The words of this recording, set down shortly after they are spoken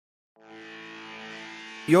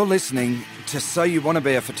You're listening to So You Want to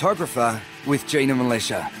Be a Photographer with Gina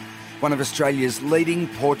Militia, one of Australia's leading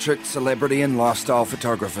portrait, celebrity and lifestyle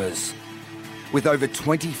photographers. With over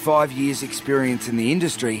 25 years' experience in the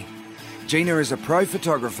industry, Gina is a pro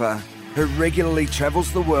photographer who regularly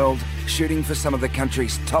travels the world shooting for some of the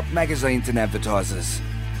country's top magazines and advertisers.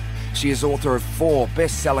 She is author of 4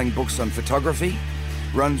 best-selling books on photography,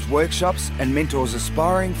 runs workshops and mentors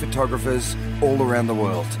aspiring photographers all around the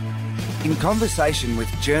world. In conversation with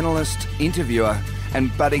journalist, interviewer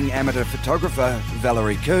and budding amateur photographer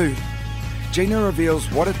Valerie Khoo, Gina reveals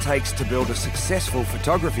what it takes to build a successful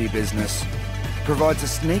photography business, provides a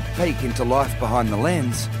sneak peek into life behind the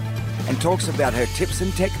lens, and talks about her tips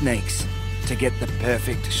and techniques to get the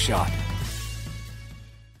perfect shot.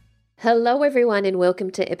 Hello everyone and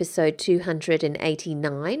welcome to episode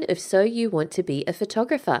 289 of So You Want to Be a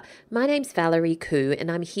Photographer. My name's Valerie Khoo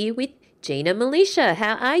and I'm here with Gina Militia.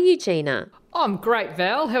 How are you, Gina? I'm great,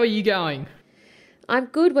 Val. How are you going? I'm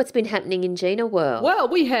good. What's been happening in Gina world? Well,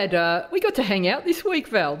 we got to hang out this week,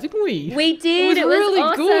 Val, didn't we? We did. It was really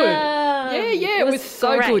awesome. good. Yeah, it was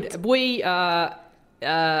so great. good. We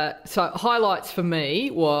so highlights for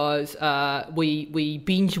me was we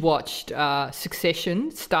binge watched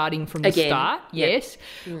Succession starting from the start. Yes,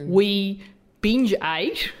 we binge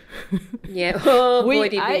ate. Yeah. Oh, we boy,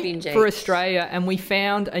 did we ate binge for ate. Australia, and we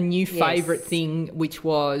found a new favourite thing, which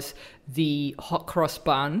was the hot cross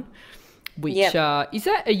bun. Which is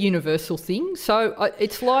that a universal thing? So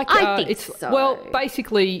it's like I think it's so. Well,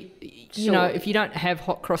 basically, you know, Surely. if you don't have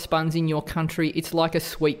hot cross buns in your country, it's like a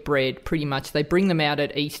sweet bread. Pretty much, they bring them out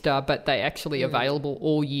at Easter, but they're actually available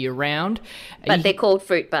all year round. But they're called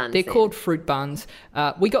fruit buns. They're then. called fruit buns.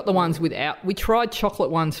 We got the ones without. We tried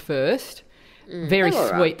chocolate ones first. Very They were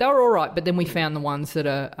sweet. all right. They were all right, but then we found the ones that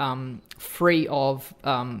are free of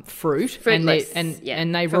fruit, Fruitless,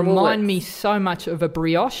 and they from remind Woolworths. me so much of a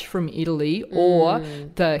brioche from Italy or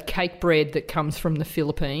the cake bread that comes from the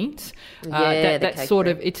Philippines. Yeah, the that cake sort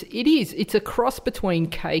bread. of it's a cross between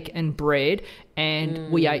cake and bread, and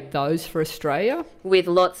we ate those for Australia. With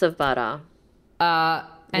lots of butter.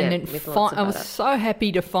 And Yeah, then with lots of I was butter. so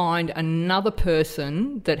happy to find another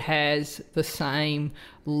person that has the same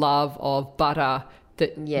love of butter.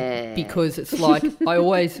 Yeah. Because it's like I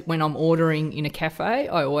always, when I'm ordering in a cafe,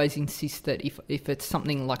 I always insist that if it's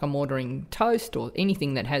something like I'm ordering toast or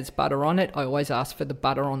anything that has butter on it, I always ask for the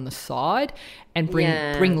butter on the side and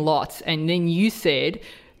bring lots. And then you said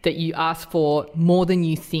that you ask for more than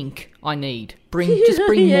you think I need. Bring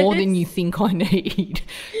more than you think I need.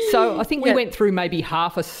 So I think we went through maybe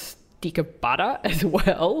half a stick of butter as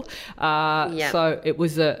well. So it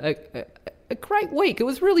was a great week. It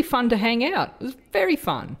was really fun to hang out. It was very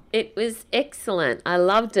fun. It was excellent. I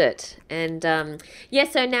loved it. And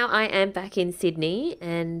so now I am back in Sydney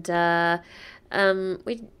and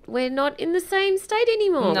we're not in the same state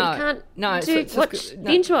anymore. No, we can't no, binge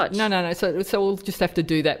watch. No. So we'll just have to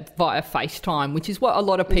do that via FaceTime, which is what a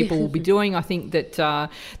lot of people will be doing. I think that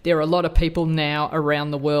there are a lot of people now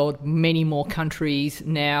around the world, many more countries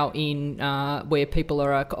now in where people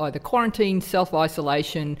are either quarantined,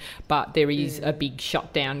 self-isolation, but there is a big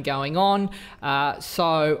shutdown going on.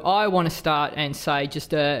 So I want to start and say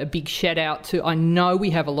just a big shout out to, I know we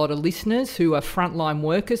have a lot of listeners who are frontline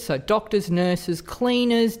workers, so doctors, nurses,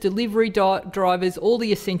 cleaners, delivery drivers, all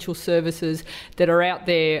the essential services that are out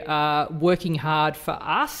there working hard for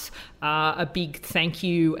us. A big thank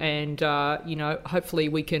you, and hopefully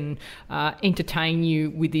we can entertain you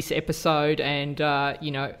with this episode and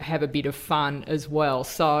have a bit of fun as well.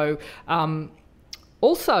 So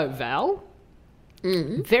also, Val,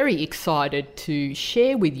 very excited to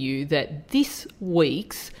share with you that this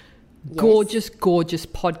week's gorgeous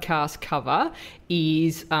podcast cover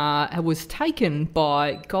was taken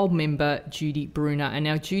by Gold member Judy Bruner. And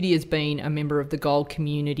now Judy has been a member of the Gold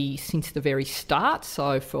community since the very start,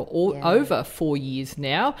 so for over 4 years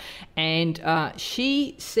now. And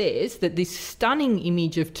she says that this stunning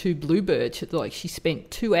image of 2 bluebirds, like she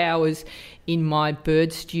spent 2 hours in my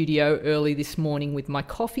bird studio early this morning with my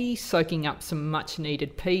coffee, soaking up some much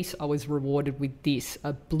needed peace. I was rewarded with this,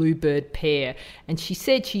 a bluebird pair. And she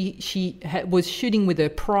said she was shooting with her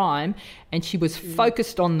prime, and she was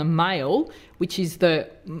focused on the male, which is the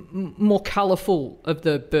more colourful of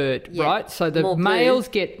the bird, right? So the more blue. males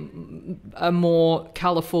are more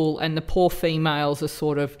colourful and the poor females are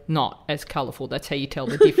sort of not as colourful. That's how you tell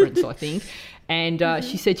the difference, I think. And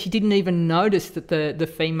she said she didn't even notice that the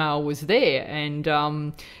female was there. And,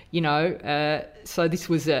 so this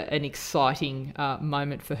was an exciting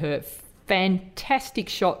moment for her. Fantastic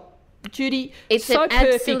shot Judy, It's so an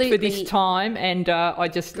perfect for absolutely this time, and I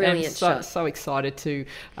just am brilliant shot. so excited to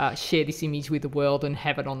share this image with the world and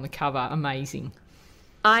have it on the cover. Amazing.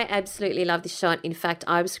 I absolutely love this shot. In fact,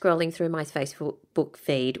 I was scrolling through my Facebook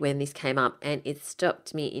feed when this came up and it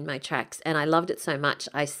stopped me in my tracks. And I loved it so much,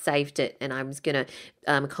 I saved it, and I was going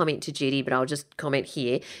to comment to Judy, but I'll just comment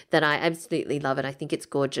here that I absolutely love it. I think it's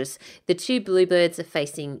gorgeous. The two bluebirds are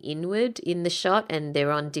facing inward in the shot and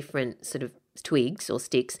they're on different sort of twigs or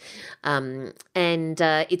sticks, and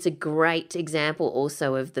it's a great example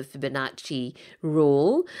also of the Fibonacci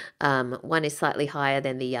rule. One is slightly higher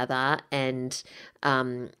than the other, and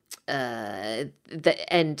the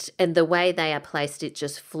way they are placed, it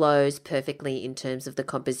just flows perfectly in terms of the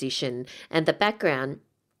composition and the background,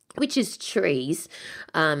 which is trees.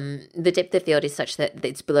 The depth of field is such that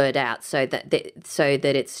it's blurred out, so that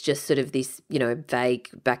it's just sort of this, vague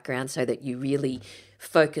background, so that you really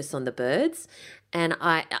focus on the birds. And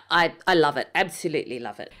I love it. Absolutely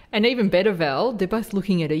love it. And even better, Val, they're both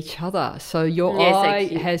looking at each other. So your eye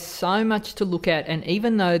has so much to look at. And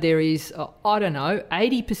even though there is,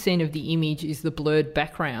 80% of the image is the blurred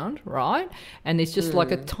background, right? And there's just like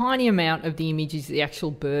a tiny amount of the image is the actual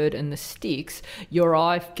bird and the sticks. Your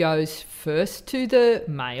eye goes first to the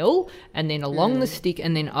male and then along the stick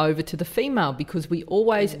and then over to the female, because we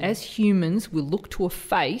always, as humans, will look to a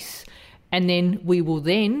face, and then we will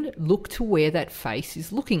then look to where that face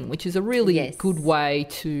is looking, which is a really good way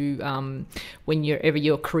to, whenever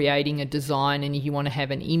you're creating a design and you want to have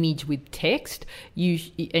an image with text, you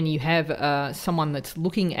have someone that's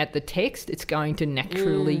looking at the text, it's going to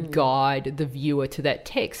naturally guide the viewer to that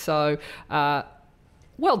text. So,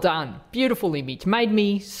 well done. Beautiful image. Made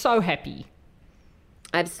me so happy.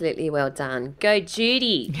 Absolutely well done. Go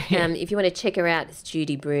Judy. If you want to check her out, it's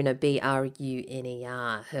Judy Bruner,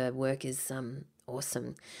 Bruner. Her work is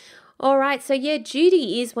awesome. All right, so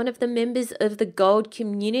Judy is one of the members of the Gold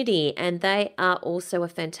community, and they are also a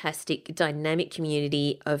fantastic, dynamic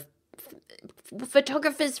community of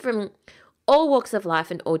photographers from all walks of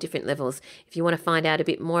life and all different levels. If you want to find out a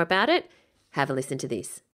bit more about it, have a listen to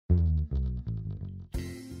this.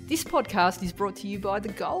 This podcast is brought to you by the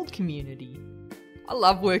Gold community. I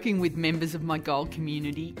love working with members of my Gold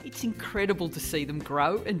community. It's incredible to see them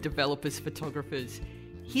grow and develop as photographers.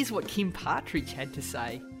 Here's what Kim Partridge had to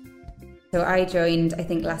say. So I joined, I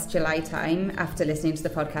think, last July time after listening to the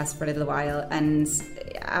podcast for a little while, and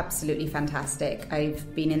absolutely fantastic.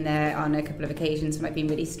 I've been in there on a couple of occasions when I've been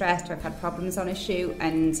really stressed or I've had problems on a shoot,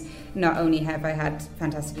 and not only have I had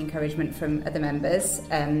fantastic encouragement from other members,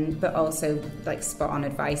 but also like spot on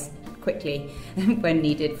advice quickly when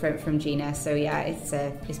needed from Gina. So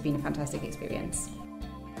it's been a fantastic experience.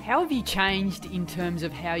 How have you changed in terms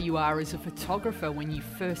of how you are as a photographer when you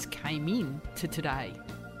first came in to today?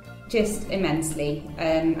 Just immensely.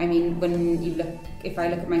 If I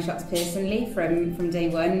look at my shots personally from day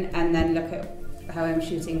one, and then look at how I'm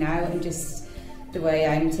shooting now, and just the way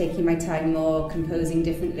I'm taking my time more, composing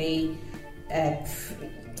differently,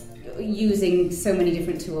 using so many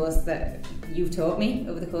different tools that you've taught me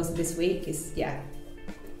over the course of this week is,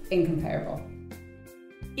 incomparable.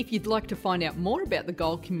 If you'd like to find out more about the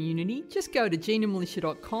Gold community, just go to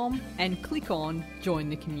GinaMilicia.com and click on Join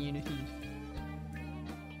the Community.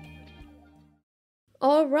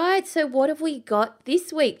 All right, so what have we got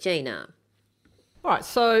this week, Gina? All right,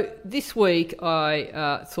 so this week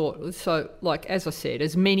I thought, as I said,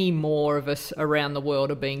 as many more of us around the world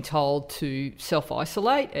are being told to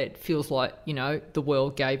self-isolate, it feels like, the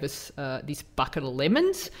world gave us this bucket of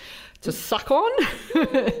lemons to suck on.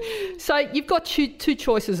 So you've got two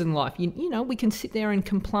choices in life. We can sit there and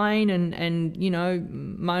complain and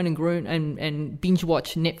moan and groan and binge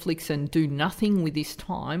watch Netflix and do nothing with this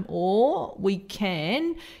time, or we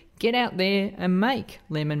can get out there and make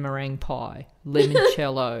lemon meringue pie,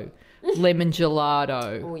 limoncello, lemon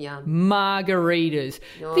gelato, margaritas.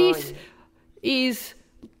 This is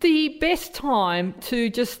the best time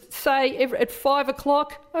to just say at 5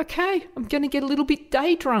 o'clock, okay, I'm going to get a little bit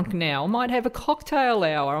day drunk now. I might have a cocktail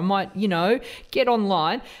hour. I might, get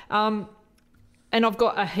online. And I've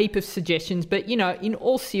got a heap of suggestions, but, in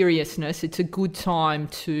all seriousness, it's a good time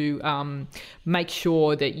to make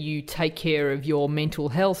sure that you take care of your mental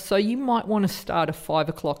health. So you might want to start a 5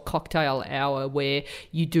 o'clock cocktail hour where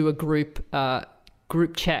you do a group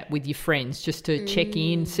chat with your friends just to check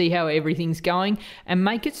in, see how everything's going, and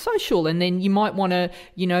make it social. And then you might want to,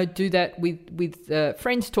 do that with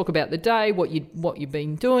friends, talk about the day, what you've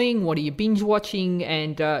been doing, what are you binge watching,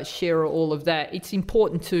 and share all of that. It's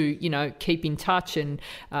important to, keep in touch and,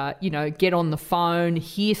 get on the phone,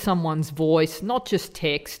 hear someone's voice, not just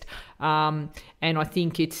text. And I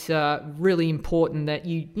think it's really important that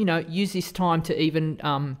you use this time to even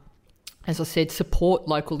as I said, support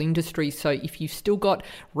local industries. So if you've still got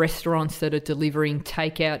restaurants that are delivering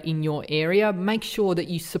takeout in your area, make sure that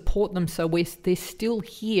you support them so they're still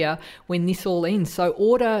here when this all ends. So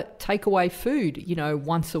order takeaway food,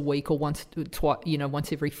 once a week or once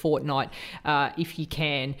every fortnight if you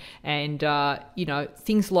can. And,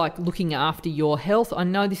 things like looking after your health. I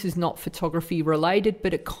know this is not photography related,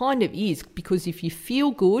 but it kind of is, because if you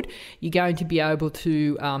feel good, you're going to be able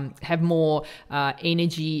to have more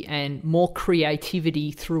energy and more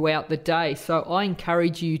creativity throughout the day. So I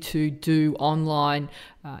encourage you to do online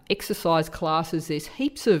exercise classes. There's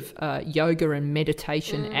heaps of yoga and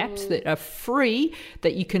meditation apps that are free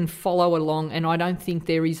that you can follow along, and I don't think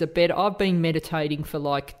there is a better. I've been meditating for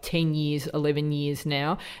like 10 years, 11 years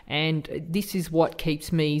now, and this is what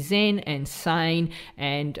keeps me zen and sane,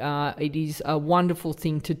 and it is a wonderful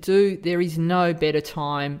thing to do. There is no better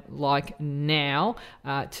time like now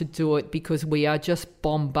to do it, because we are just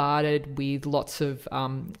bombarded with lots of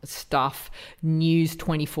stuff, news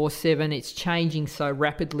 24/7. It's changing so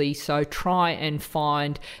rapidly, so try and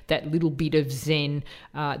find that little bit of zen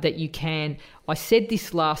that you can. I said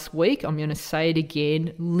this last week, I'm going to say it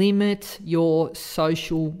again, limit your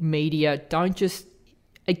social media. Don't just,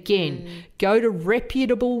 go to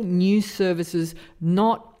reputable news services,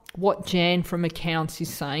 not what Jan from Accounts is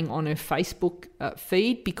saying on her Facebook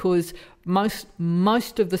feed, because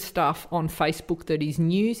most of the stuff on Facebook that is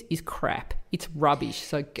news is crap. It's rubbish.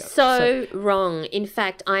 So wrong. In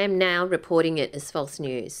fact, I am now reporting it as false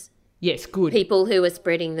news. Yes, good. People who are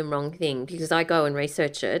spreading the wrong thing, because I go and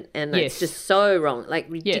research it, and it's just so wrong, like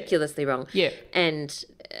ridiculously wrong. Yeah. And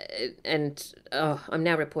I'm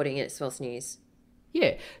now reporting it as false news.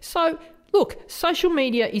 Yeah. So look, social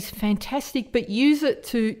media is fantastic, but use it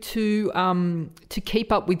to keep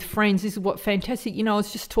up with friends. This is what fantastic. I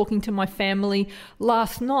was just talking to my family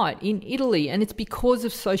last night in Italy, and it's because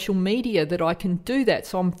of social media that I can do that.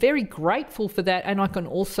 So I'm very grateful for that, and I can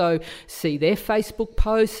also see their Facebook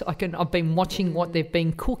posts. I've been watching what they've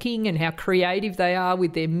been cooking and how creative they are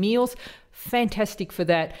with their meals. Fantastic for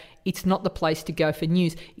that. It's not the place to go for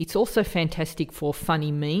news. It's also fantastic for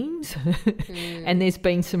funny memes and there's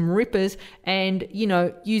been some rippers, and,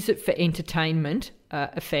 use it for entertainment.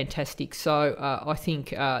 Fantastic. So I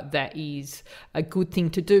think that is a good thing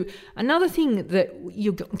to do. Another thing that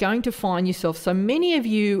you're going to find yourself, so many of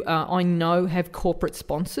you I know have corporate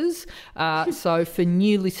sponsors. So for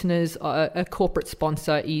new listeners, a corporate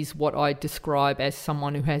sponsor is what I describe as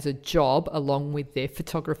someone who has a job along with their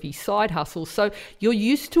photography side hustle. So you're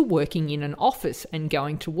used to working in an office and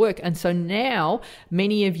going to work. And so now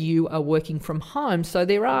many of you are working from home. So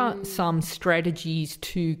there are some strategies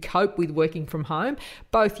to cope with working from home.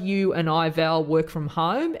 Both you and I, Val, work from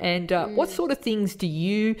home. And what sort of things do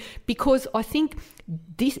you, because I think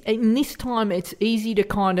in this time it's easy to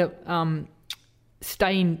kind of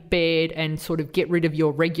stay in bed and sort of get rid of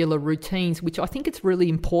your regular routines, which I think it's really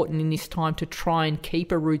important in this time to try and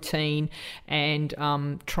keep a routine and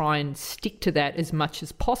try and stick to that as much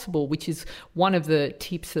as possible, which is one of the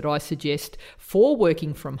tips that I suggest for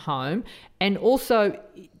working from home. And also,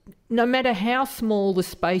 no matter how small the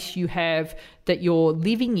space you have that you're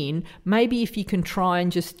living in, maybe if you can try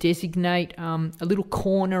and just designate a little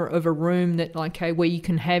corner of a room that, where you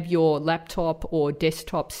can have your laptop or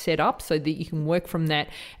desktop set up so that you can work from that,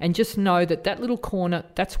 and just know that little corner,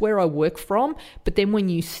 that's where I work from. But then when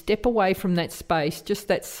you step away from that space, just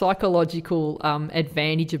that psychological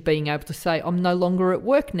advantage of being able to say, I'm no longer at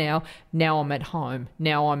work now I'm at home,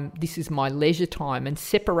 this is my leisure time, and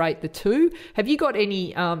separate the two. Have you got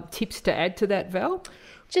any tips to add to that, Val?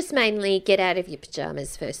 Just mainly get out of your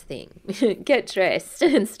pajamas first thing. Get dressed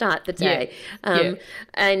and start the day.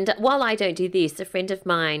 And while I don't do this, a friend of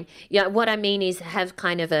mine, what I mean is have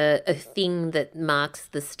kind of a thing that marks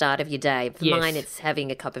the start of your day. For mine, it's having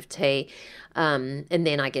a cup of tea. And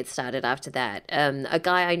then I get started after that. A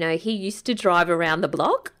guy I know, he used to drive around the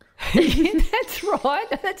block. That's right.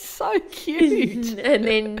 That's so cute. And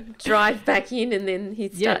then drive back in, and then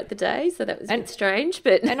he'd start the day. So that was a bit strange.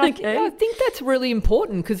 But I think that's really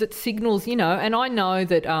important, because it signals, and I know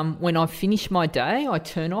that when I finish my day, I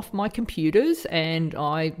turn off my computers and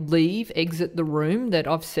I exit the room that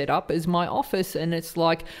I've set up as my office, and it's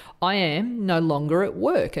like I am no longer at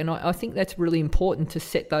work. And I think that's really important to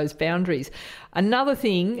set those boundaries. Another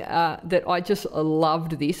thing that I just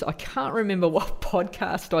loved this, I can't remember what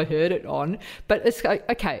podcast I heard it on, but it's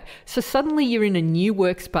okay. So suddenly you're in a new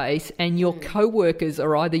workspace and your co-workers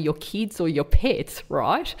are either your kids or your pets,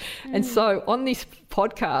 right? And so on this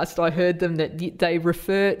podcast, I heard them that they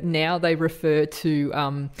refer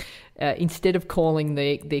to instead of calling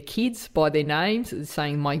their kids by their names,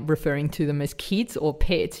 referring to them as kids or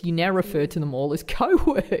pets, you now refer to them all as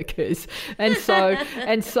co-workers. And so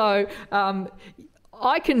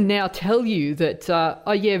I can now tell you that,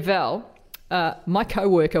 Val, my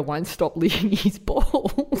co-worker won't stop licking his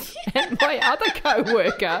balls, and my other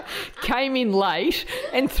co-worker came in late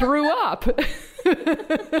and threw up.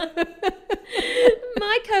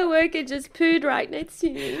 My co-worker just pooed right next to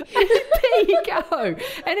me. There you go.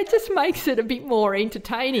 And it just makes it a bit more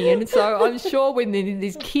entertaining. And so I'm sure when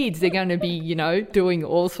there's kids, they're going to be, doing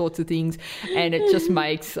all sorts of things, and it just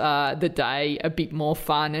makes the day a bit more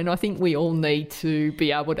fun. And I think we all need to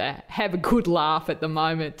be able to have a good laugh at the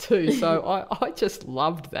moment too. So I just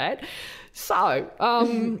loved that. So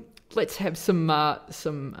let's have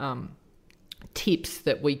some tips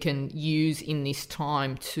that we can use in this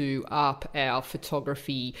time to up our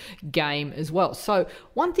photography game as well. So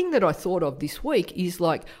one thing that I thought of this week is,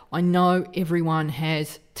 like, I know everyone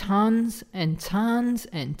has tons and tons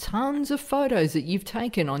and tons of photos that you've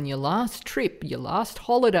taken on your last trip, your last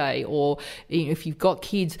holiday, or if you've got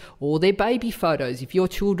kids, or their baby photos. If your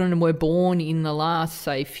children were born in the last,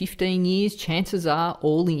 say, 15 years, chances are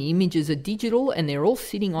all the images are digital and they're all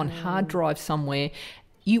sitting on hard drive somewhere.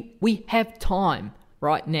 We have time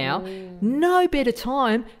right now. No better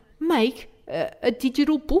time. Make a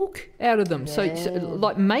digital book out of them. Yeah.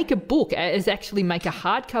 So make a book, as actually make a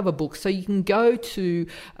hardcover book. So you can go to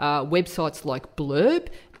websites like Blurb,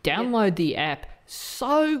 download the app.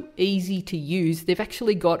 So easy to use. They've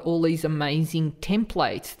actually got all these amazing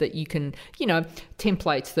templates that you can,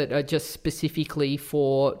 templates that are just specifically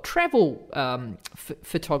for travel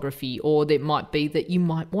photography, or there might be that you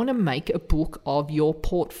might want to make a book of your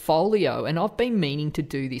portfolio. And I've been meaning to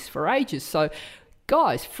do this for ages. So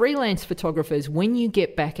guys, freelance photographers, when you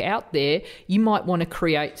get back out there, you might want to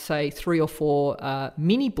create, say, 3 or 4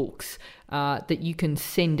 mini books that you can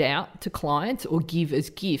send out to clients or give as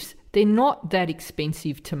gifts. They're not that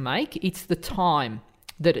expensive to make. It's the time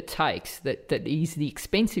that it takes that is the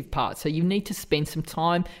expensive part. So you need to spend some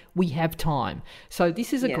time. We have time. So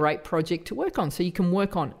this is a great project to work on. So you can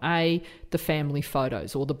work on the family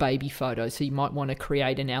photos or the baby photos. So you might want to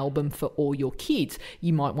create an album for all your kids.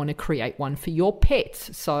 You might want to create one for your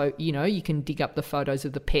pets. So, you can dig up the photos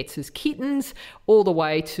of the pets as kittens all the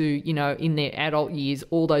way to, in their adult years,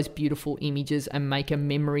 all those beautiful images, and make a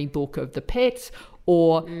memory book of the pets,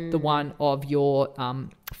 or the one of your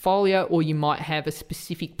folio. Or you might have a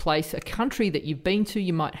specific place, a country that you've been to.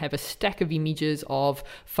 You might have a stack of images of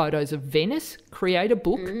photos of Venice. Create a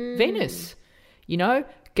book, Venice.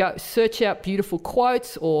 Go search out beautiful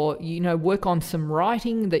quotes, or, work on some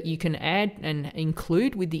writing that you can add and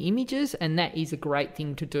include with the images. And that is a great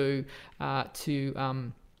thing to do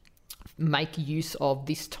to make use of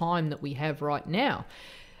this time that we have right now.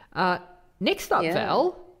 Next up,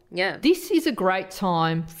 Val. Yeah. This is a great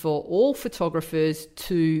time for all photographers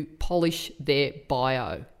to polish their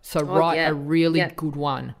bio. So write a really good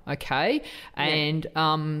one, okay? And,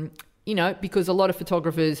 because a lot of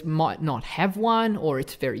photographers might not have one, or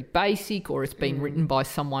it's very basic, or it's been written by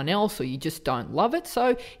someone else, or you just don't love it.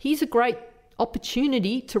 So here's a great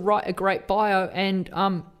opportunity to write a great bio. And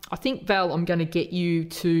I think, Val, I'm going to get you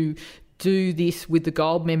to do this with the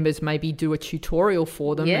Gold members, maybe do a tutorial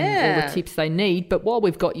for them and all the tips they need. But while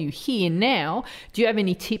we've got you here now, do you have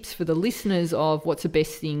any tips for the listeners of what's the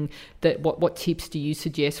best thing, what tips do you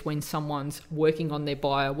suggest when someone's working on their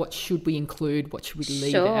bio? What should we include? What should we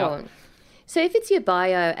leave out? So if it's your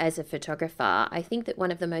bio as a photographer, I think that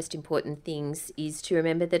one of the most important things is to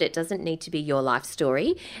remember that it doesn't need to be your life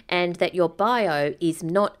story, and that your bio is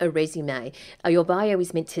not a resume. Your bio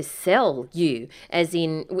is meant to sell you, as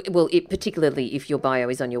in, particularly if your bio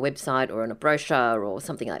is on your website or on a brochure or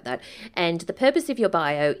something like that. And the purpose of your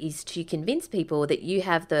bio is to convince people that you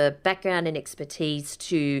have the background and expertise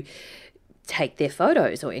to take their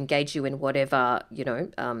photos or engage you in whatever,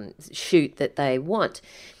 shoot that they want.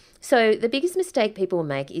 So the biggest mistake people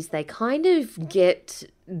make is they kind of get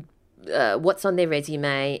what's on their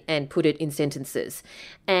resume and put it in sentences.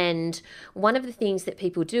 And one of the things that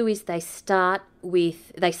people do is they start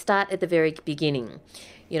at the very beginning,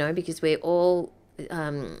 because we all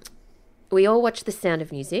watch The Sound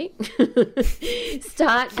of Music.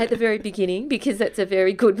 Start at the very beginning, because that's a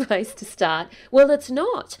very good place to start. Well, it's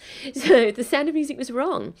not. So The Sound of Music was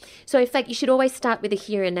wrong. So in fact, you should always start with the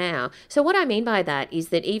here and now. So what I mean by that is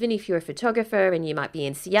that even if you're a photographer and you might be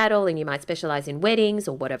in Seattle and you might specialize in weddings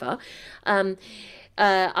or whatever,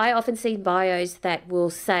 I often see bios that will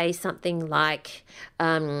say something like,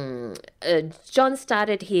 John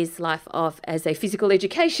started his life off as a physical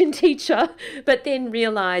education teacher, but then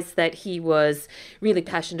realised that he was really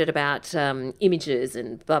passionate about images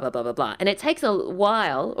and blah, blah, blah, blah, blah. And it takes a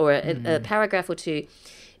while or a paragraph or two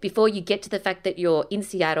before you get to the fact that you're in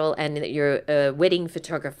Seattle and that you're a wedding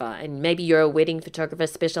photographer, and maybe you're a wedding photographer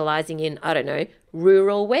specialising in, I don't know,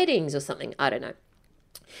 rural weddings or something. I don't know.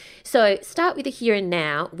 So start with the here and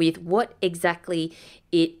now with what exactly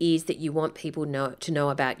it is that you want people to know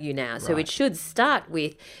about you now. So it should start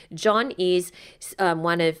with John is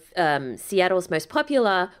one of Seattle's most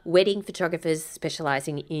popular wedding photographers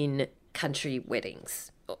specialising in country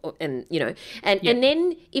weddings. And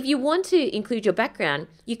then if you want to include your background,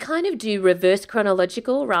 you kind of do reverse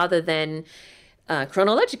chronological rather than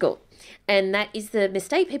chronological. And that is the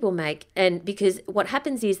mistake people make. And because what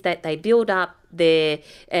happens is that they build up their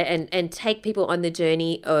and take people on the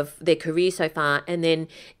journey of their career so far and then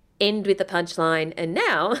end with the punchline. And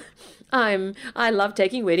now I love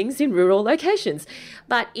taking weddings in rural locations.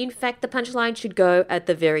 But in fact, the punchline should go at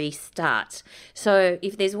the very start. So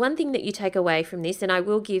if there's one thing that you take away from this, and I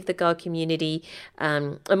will give the Gold community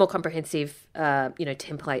a more comprehensive,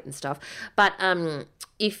 template and stuff. But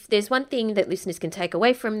if there's one thing that listeners can take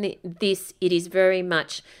away from this, it is very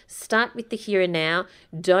much start with the here and now.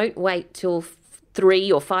 Don't wait till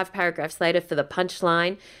 3 or 5 paragraphs later for the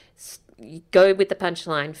punchline. Go with the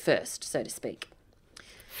punchline first, so to speak.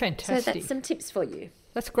 Fantastic. So that's some tips for you.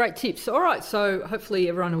 That's great tips. All right, so hopefully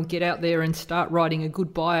everyone will get out there and start writing a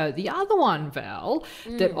good bio. The other one, Val,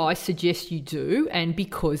 that I suggest you do, and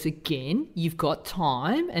because, again, you've got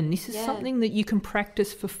time, and this is something that you can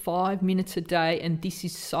practice for 5 minutes a day, and this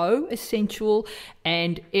is so essential,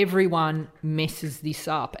 and everyone messes this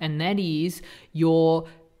up, and that is your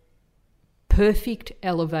perfect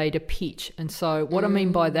elevator pitch. And so what I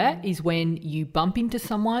mean by that is when you bump into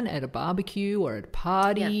someone at a barbecue or at a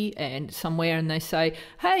party and somewhere, and they say,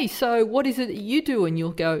 hey, so what is it that you do? And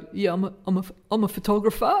you'll go, yeah, I'm a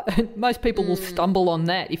photographer. And most people will stumble on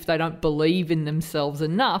that if they don't believe in themselves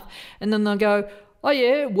enough. And then they'll go, oh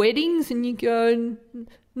yeah, weddings? And you go,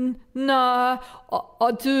 no,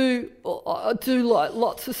 I do like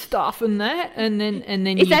lots of stuff and that, and then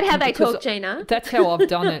is that how they talk, Gina? That's how I've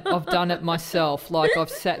done it. I've done it myself. Like I've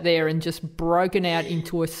sat there and just broken out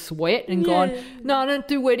into a sweat and gone, no, I don't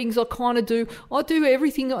do weddings. I do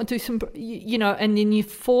everything. I do some, and then you're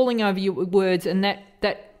falling over your words, and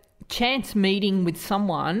that chance meeting with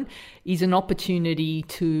someone is an opportunity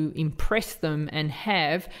to impress them and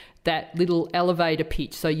have that little elevator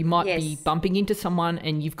pitch. So you might be bumping into someone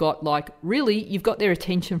and you've got their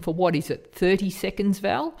attention for, what is it, 30 seconds,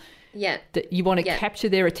 Val? Yeah. That you want to capture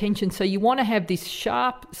their attention. So you want to have this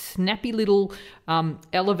sharp, snappy little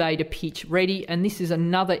elevator pitch ready. And this is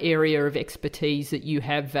another area of expertise that you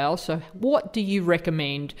have, Val. So what do you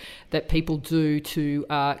recommend that people do to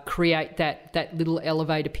create that little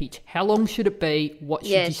elevator pitch? How long should it be? What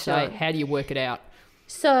should you say? How do you work it out?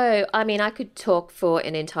 So, I mean, I could talk for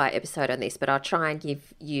an entire episode on this, but I'll try and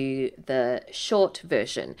give you the short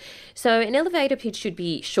version. So an elevator pitch should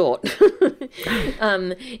be short.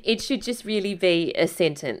 It should just really be a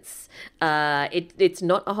sentence. It's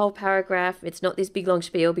not a whole paragraph. It's not this big long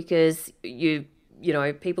spiel, because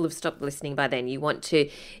people have stopped listening by then. You want to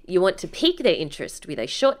pique their interest with a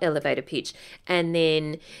short elevator pitch, and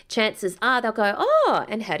then chances are they'll go, oh,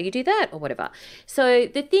 and how do you do that, or whatever. So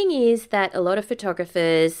the thing is that a lot of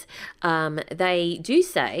photographers, they do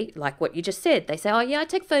say, like what you just said, they say, oh yeah, I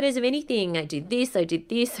take photos of anything. I do this, I did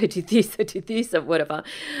this, I did this, I did this, or whatever.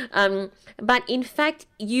 But in fact,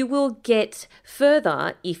 you will get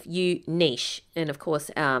further if you niche. And of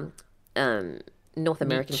course, North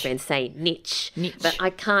American friends say niche, but I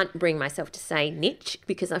can't bring myself to say niche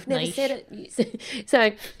because I've never said it.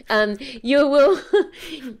 So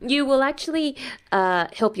you will actually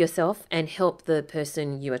help yourself and help the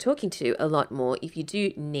person you are talking to a lot more if you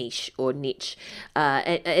do niche or niche,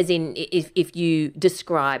 as in if you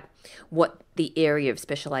describe what the area of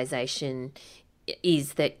specialization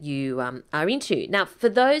is that you are into. Now, for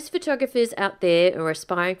those photographers out there or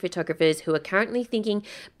aspiring photographers who are currently thinking,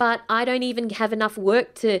 but I don't even have enough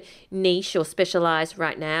work to niche or specialize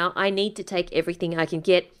right now, I need to take everything I can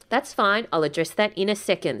get, that's fine. I'll address that in a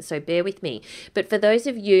second, so bear with me. But for those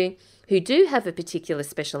of you who do have a particular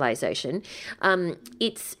specialization,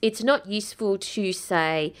 it's not useful to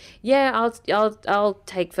say, yeah, I'll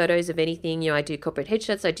take photos of anything. I do corporate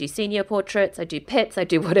headshots, I do senior portraits, I do pets, I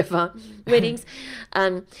do whatever, weddings.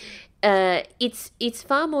 it's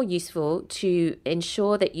far more useful to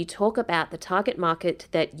ensure that you talk about the target market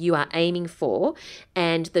that you are aiming for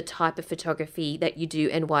and the type of photography that you do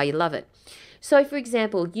and why you love it. So, for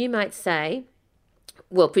example, you might say,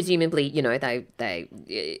 well, presumably, you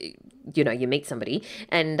meet somebody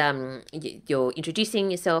and you're introducing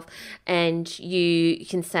yourself, and you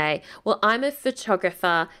can say, well, I'm a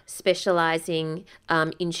photographer specializing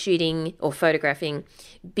in shooting or photographing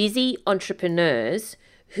busy entrepreneurs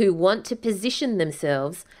who want to position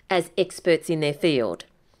themselves as experts in their field.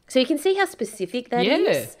 So you can see how specific that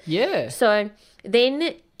is. Yeah. So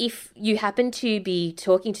then if you happen to be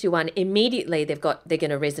talking to one, immediately they're going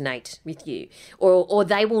to resonate with you, or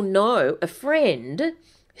they will know a friend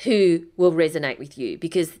who will resonate with you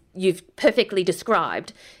because you've perfectly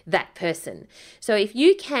described that person. So if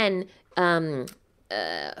you can hone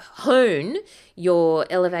your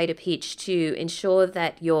elevator pitch to ensure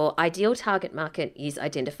that your ideal target market is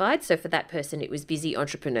identified. So for that person, it was busy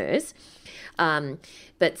entrepreneurs,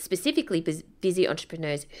 but specifically busy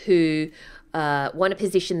entrepreneurs who want to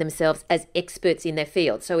position themselves as experts in their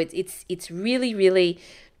field. So it's really, really,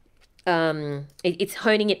 it's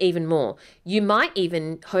honing it even more. You might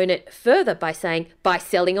even hone it further by saying, by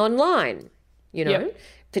selling online, Yep.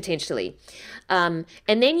 potentially. And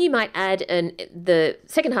then you might add the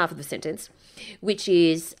second half of the sentence, which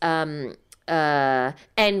is, and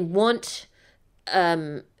want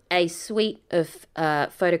a suite of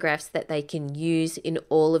photographs that they can use in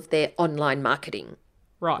all of their online marketing.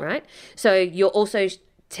 Right? So you're also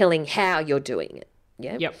telling how you're doing it.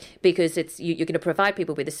 Yeah. Yep. Because you're going to provide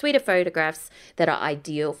people with a suite of photographs that are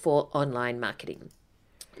ideal for online marketing.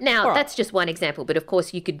 Now, that's just one example, but of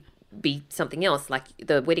course you could be something else, like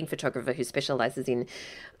the wedding photographer who specializes in,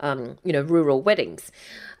 rural weddings.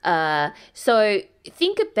 So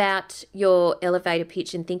think about your elevator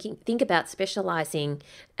pitch and think about specializing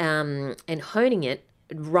and honing it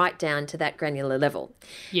right down to that granular level.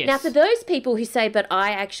 Yes. Now, for those people who say, but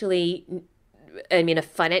I actually am in a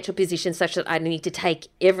financial position such that I need to take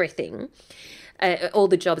everything, all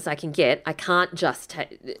the jobs I can get, I can't just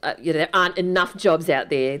there aren't enough jobs out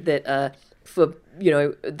there that for,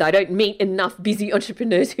 they don't meet enough busy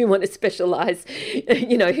entrepreneurs who want to specialize,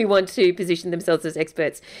 who want to position themselves as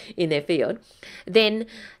experts in their field, then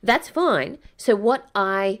that's fine. So what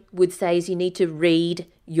I would say is you need to read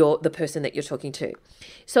the person that you're talking to.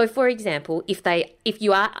 So for example, if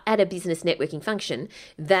you are at a business networking function,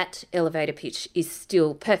 that elevator pitch is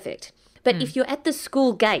still perfect. But if you're at the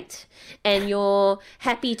school gate and you're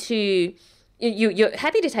happy to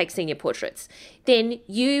take senior portraits, then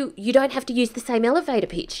you don't have to use the same elevator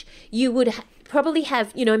pitch. You would probably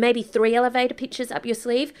have, maybe 3 elevator pitches up your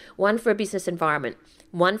sleeve, one for a business environment,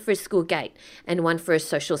 one for a school gate, and one for a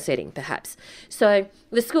social setting, perhaps. So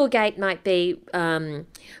the school gate might be, I'm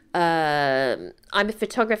a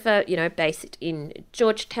photographer, based in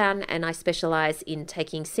Georgetown, and I specialise in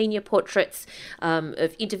taking senior portraits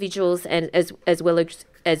of individuals and as well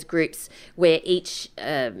as groups, where each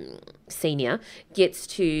senior gets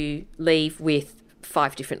to leave with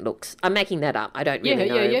 5 different looks. I'm making that up. I don't really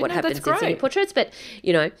know what happens in senior portraits, but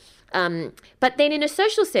but then in a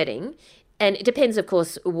social setting. And it depends, of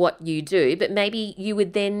course, what you do, but maybe you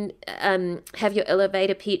would then have your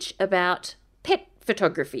elevator pitch about pet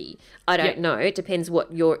photography. I don't know. It depends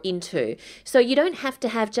what you're into. So you don't have to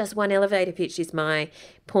have just one elevator pitch, is my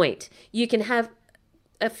point. You can have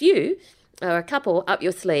a few or a couple up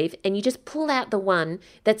your sleeve, and you just pull out the one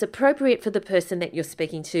that's appropriate for the person that you're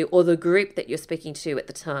speaking to or the group that you're speaking to at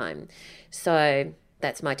the time. So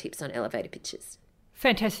that's my tips on elevator pitches.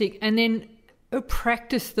 Fantastic. And then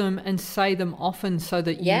practice them and say them often so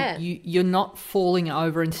that you're not falling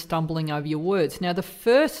over and stumbling over your words. Now, the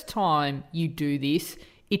first time you do this,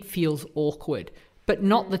 it feels awkward, but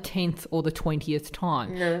not the 10th or the 20th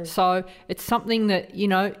time. No. So it's something that,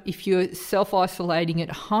 if you're self-isolating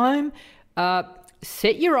at home,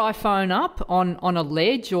 set your iPhone up on a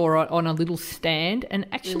ledge or on a little stand and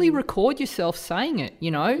actually record yourself saying it,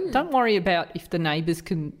 Don't worry about if the neighbours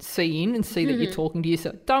can see in and see that you're talking to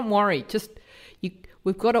yourself. Don't worry,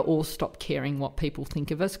 we've got to all stop caring what people think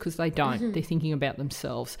of us, because they don't. They're thinking about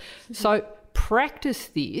themselves. So practice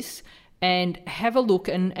this and have a look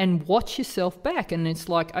and watch yourself back. And it's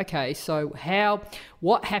like, okay, so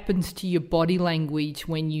what happens to your body language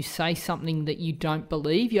when you say something that you don't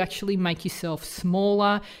believe? You actually make yourself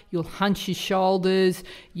smaller. You'll hunch your shoulders.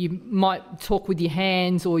 You might talk with your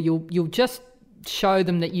hands, or you'll just show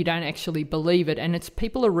them that you don't actually believe it. And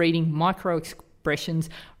people are reading micro expressions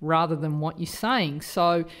rather than what you're saying.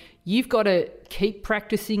 So you've got to keep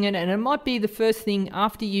practicing it, and it might be the first thing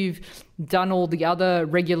after you've done all the other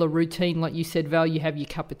regular routine. Like you said, Val, you have your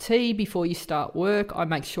cup of tea before you start work. I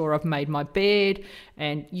make sure I've made my bed,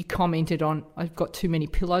 and you commented on, I've got too many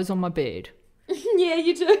pillows on my bed. Yeah,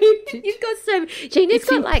 you do. You've got so... Gina's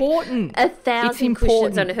got important. like 1,000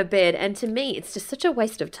 cushions on her bed, and to me, it's just such a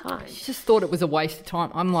waste of time. She just thought it was a waste of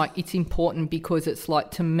time. I'm like, it's important because it's like,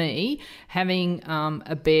 to me, having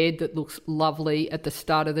a bed that looks lovely at the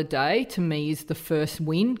start of the day, to me, is the first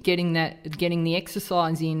win. Getting the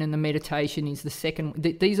exercise in and the meditation is the second.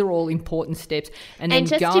 These are all important steps. And then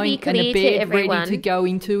going and a bed ready to go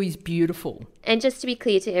into is beautiful. And just to be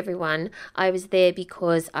clear to everyone, I was there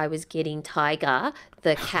because I was getting Tiger,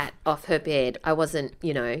 the cat, off her bed. I wasn't,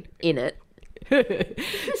 in it.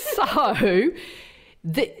 So,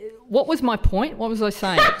 what was my point? What was I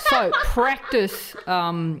saying? So, practice.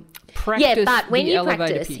 Yeah, but when you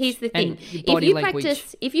practice, here's the thing: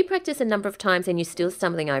 if you practice a number of times and you're still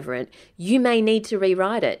stumbling over it, you may need to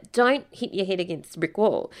rewrite it. Don't hit your head against a brick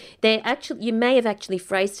wall. You may have actually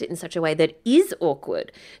phrased it in such a way that is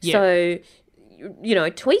awkward. Yeah. So,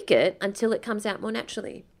 tweak it until it comes out more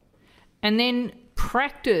naturally. And then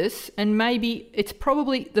practice, and maybe it's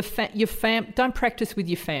probably don't practice with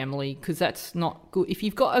your family, because that's not good. If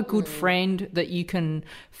you've got a good friend that you can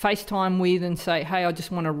FaceTime with and say, hey, I just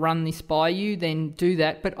want to run this by you, then do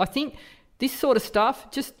that. But I think this sort of stuff,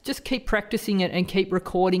 just keep practicing it and keep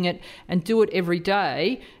recording it and do it every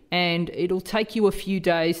day. And it'll take you a few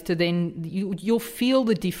days to then you'll feel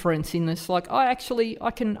the difference in this. Like, I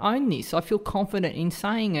can own this. I feel confident in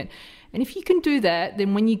saying it. And if you can do that,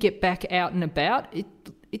 then when you get back out and about,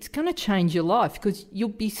 it's going to change your life, because you'll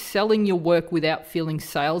be selling your work without feeling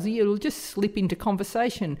salesy. It'll just slip into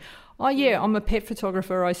conversation. Oh, yeah, I'm a pet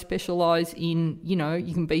photographer. I specialise in, you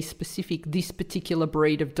can be specific, this particular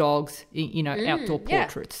breed of dogs, outdoor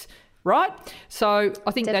portraits, right? So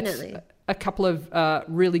I think Definitely. That's a couple of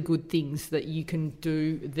really good things that you can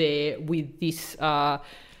do there with this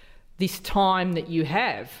this time that you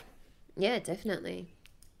have. Yeah, definitely.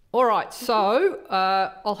 All right, so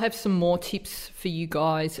I'll have some more tips for you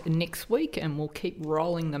guys next week, and we'll keep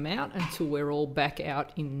rolling them out until we're all back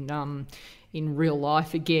out in real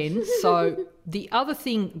life again. So the other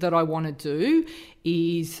thing that I want to do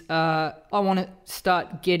is I want to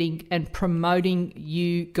start getting and promoting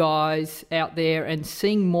you guys out there and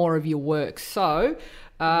seeing more of your work. So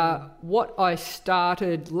what I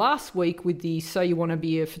started last week with the So You Want to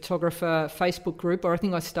Be a Photographer Facebook group, or I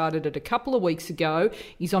think I started it a couple of weeks ago,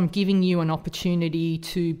 is I'm giving you an opportunity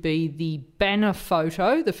to be the banner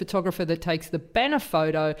photo, the photographer that takes the banner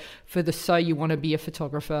photo for the So You Want to Be a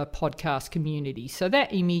Photographer podcast community. So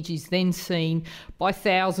that image is then seen by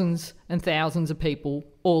thousands and thousands of people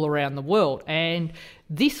all around the world. And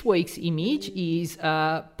this week's image is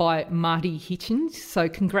by Marty Hitchens. So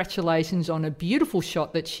congratulations on a beautiful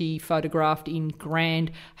shot that she photographed in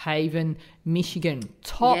Grand Haven, Michigan.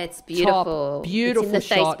 It's beautiful. Beautiful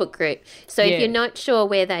it's in the shot. Facebook group. So if you're not sure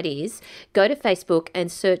where that is, go to Facebook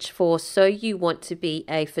and search for So You Want to Be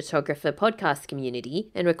a Photographer podcast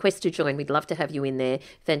community and request to join. We'd love to have you in there.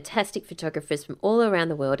 Fantastic photographers from all around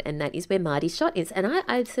the world, and that is where Marty's shot is. And I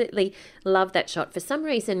absolutely love that shot. For some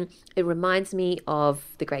reason, it reminds me of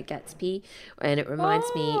The Great Gatsby, and it reminds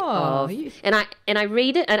me of and I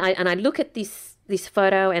read it and I look at this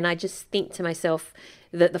photo and I just think to myself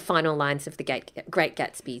the final lines of The Great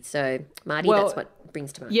Gatsby. So Marty, that's what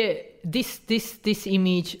brings to mind. Yeah, this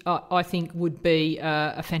image I think would be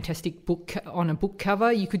a fantastic book on a book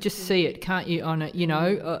cover. You could just see it, can't you? On it,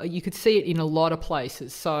 you could see it in a lot of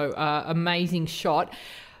places. So amazing shot.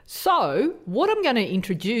 So what I'm going to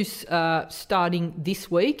introduce starting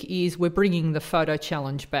this week is we're bringing the photo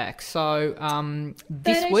challenge back. So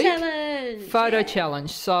this week, photo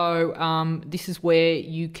challenge. So this is where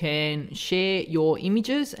you can share your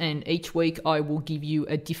images, and each week I will give you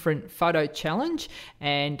a different photo challenge,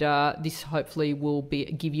 and this hopefully will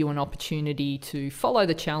give you an opportunity to follow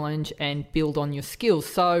the challenge and build on your skills.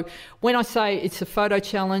 So when I say it's a photo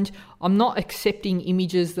challenge, I'm not accepting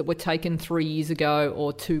images that were taken 3 years ago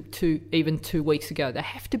or even 2 weeks ago. They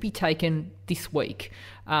have to be taken this week.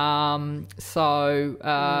 So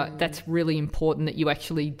that's really important that you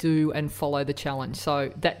actually do and follow the challenge.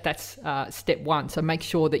 So that's step one. So make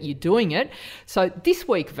sure that you're doing it. So this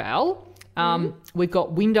week, Val, we've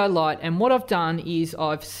got window light. And what I've done is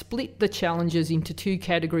I've split the challenges into 2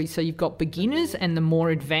 categories. So you've got beginners and the more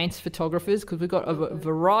advanced photographers, because we've got a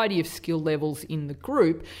variety of skill levels in the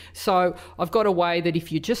group. So I've got a way that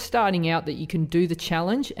if you're just starting out that you can do the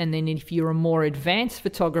challenge, and then if you're a more advanced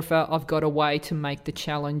photographer, I've got a way to make the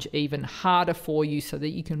challenge even harder for you so that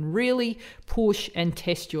you can really push and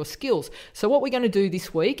test your skills. So what we're going to do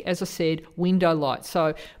this week, as I said, window light.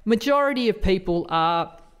 So majority of people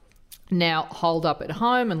are now holed up at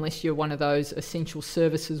home unless you're one of those essential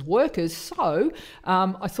services workers. So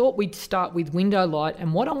I thought we'd start with window light.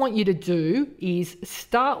 And what I want you to do is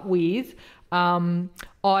start with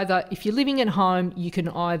either, if you're living at home, you can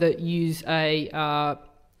either use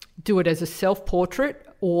do it as a self-portrait,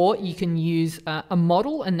 or you can use a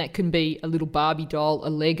model, and that can be a little Barbie doll, a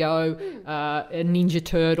Lego, a Ninja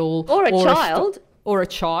Turtle. Or a child. Or a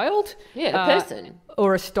child. Yeah, a person.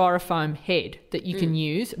 Or a styrofoam head that you can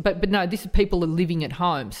use. But no, this is people are living at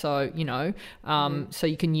home. So, so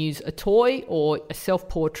you can use a toy or a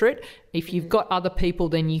self-portrait. If you've got other people,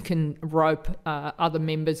 then you can rope other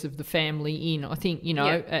members of the family in. I think,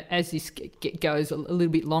 as this goes a little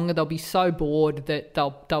bit longer, they'll be so bored that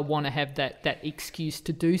they'll want to have that excuse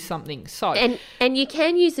to do something. So And you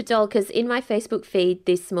can use a doll, because in my Facebook feed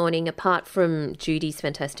this morning, apart from Judy's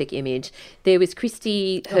fantastic image, there was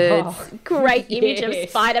Christy Hurd's great image of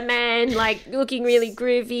Spider-Man, like looking really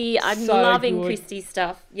groovy. I'm So loving good. Christy's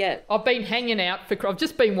stuff. Yeah. I've been hanging out I've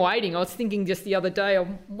just been waiting. I was thinking just the other day,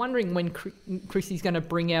 I'm wondering when Chrissy's going to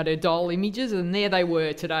bring out her doll images, and there they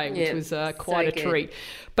were today, which was quite a treat.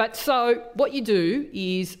 But so what you do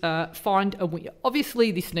is find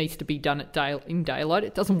obviously this needs to be done in daylight.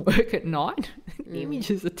 It doesn't work at night. The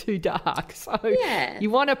images are too dark. So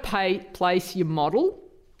you want to place your model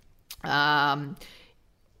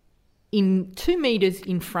in 2 meters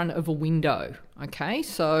in front of a window. Okay,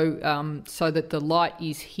 so so that the light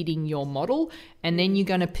is hitting your model, and then you're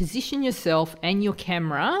going to position yourself and your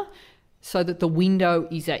camera so that the window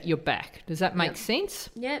is at your back. Does that make sense?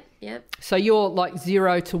 Yep. So you're like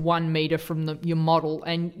 0 to 1 meter from your model,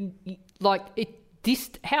 and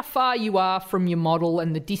how far you are from your model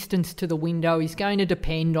and the distance to the window is going to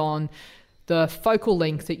depend on the focal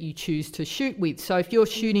length that you choose to shoot with. So if you're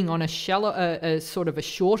shooting on a sort of a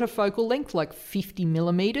shorter focal length, like 50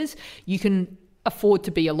 millimeters, you can afford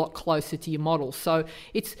to be a lot closer to your model. So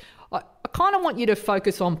I kind of want you to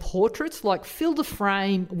focus on portraits, like fill the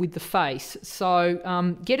frame with the face.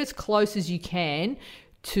 So get as close as you can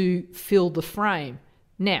to fill the frame.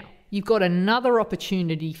 Now, you've got another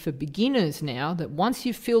opportunity for beginners now, that once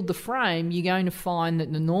you've filled the frame, you're going to find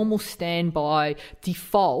that the normal standby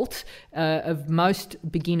default of most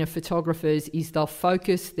beginner photographers is their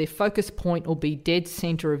focus point will be dead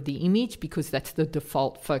center of the image, because that's the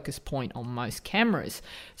default focus point on most cameras.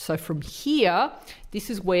 So from here, this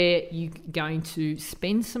is where you're going to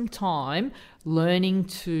spend some time learning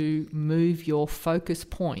to move your focus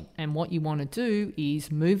point. And what you want to do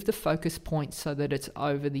is move the focus point so that it's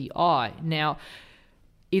over the eye. Now,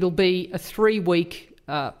 it'll be a 3-week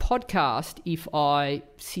podcast if I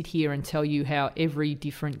sit here and tell you how every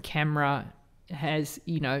different camera has,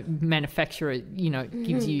 manufacturer,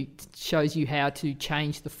 shows you how to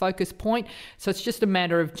change the focus point. So it's just a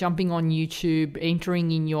matter of jumping on YouTube,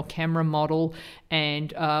 entering in your camera model,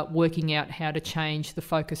 and working out how to change the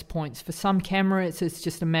focus points. For some cameras, it's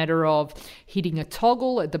just a matter of hitting a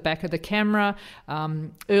toggle at the back of the camera.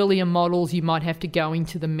 Earlier models, you might have to go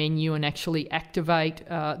into the menu and actually activate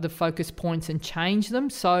the focus points and change them.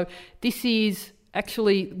 So this is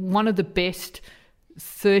actually one of the best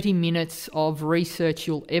 30 minutes of research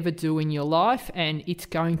you'll ever do in your life, and it's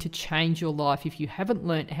going to change your life. If you haven't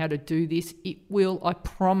learnt how to do this, it will, I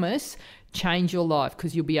promise, change your life,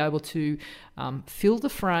 because you'll be able to fill the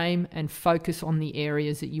frame and focus on the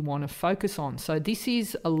areas that you want to focus on. So this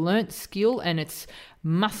is a learnt skill, and it's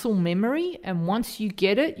muscle memory, and once you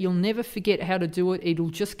get it, you'll never forget how to do it. It'll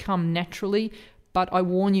just come naturally. But I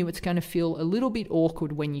warn you, it's going to feel a little bit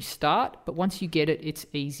awkward when you start, but once you get it, it's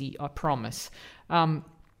easy, I promise.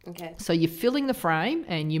 Okay. So you're filling the frame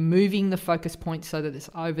and you're moving the focus point so that it's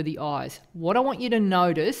over the eyes. What I want you to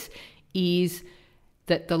notice is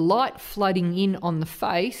that the light flooding in on the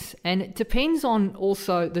face, and it depends on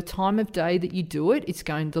also the time of day that you do it,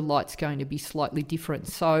 the light's going to be slightly different.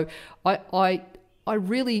 So I I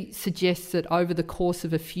really suggest that over the course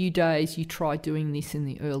of a few days, you try doing this in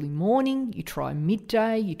the early morning, you try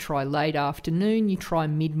midday, you try late afternoon, you try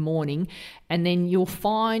mid-morning, and then you'll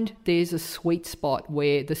find there's a sweet spot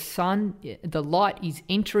where the light is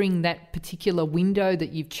entering that particular window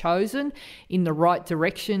that you've chosen in the right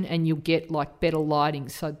direction, and you'll get like better lighting.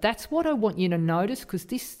 So that's what I want you to notice, because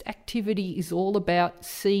this activity is all about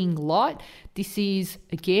seeing light. This is,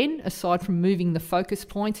 again, aside from moving the focus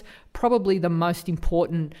points, probably the most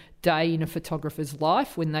important day in a photographer's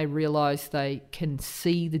life, when they realize they can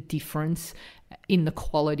see the difference in the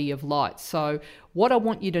quality of light. So what I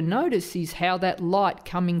want you to notice is how that light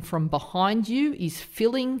coming from behind you is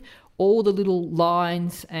filling all the little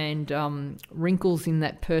lines and wrinkles in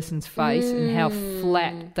that person's face, and how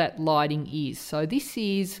flat that lighting is. So this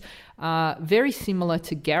is very similar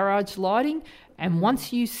to garage lighting. And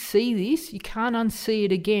once you see this, you can't unsee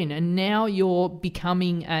it again. And now you're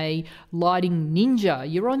becoming a lighting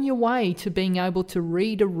ninja. You're on your way to being able to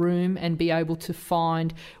read a room and be able to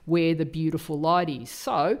find where the beautiful light is.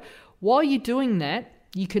 So while you're doing that,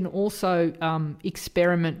 you can also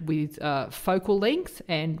experiment with focal length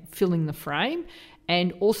and filling the frame,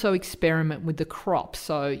 and also experiment with the crop.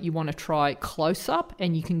 So you want to try close up,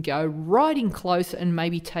 and you can go right in close and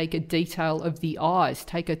maybe take a detail of the eyes.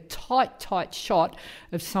 Take a tight shot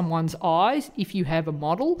of someone's eyes if you have a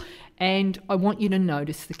model, and I want you to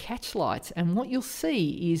notice the catch lights. And what you'll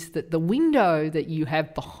see is that the window that you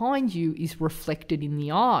have behind you is reflected in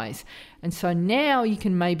the eyes. And so now you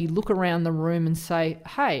can maybe look around the room and say,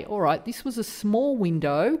 hey, all right, this was a small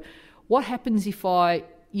window. What happens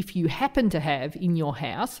if you happen to have in your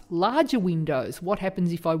house larger windows? What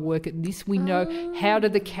happens if I work at this window? How do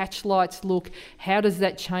the catch lights look? How does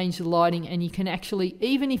that change the lighting? And you can actually,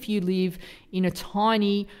 even if you live in a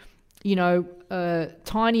tiny,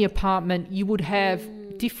 tiny apartment, you would have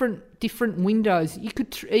different windows. You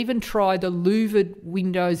could even try the louvered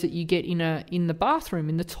windows that you get in the bathroom,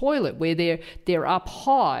 in the toilet, where they're up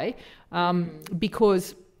high,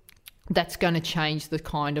 because that's going to change the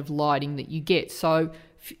kind of lighting that you get. So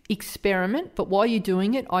experiment, but while you're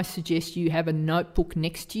doing it, I suggest you have a notebook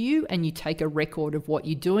next to you and you take a record of what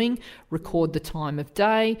you're doing, record the time of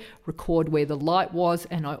day, record where the light was,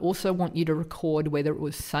 and I also want you to record whether it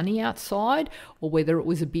was sunny outside or whether it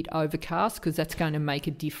was a bit overcast, because that's going to make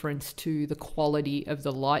a difference to the quality of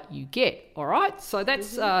the light you get. All right, so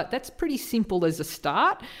that's pretty simple as a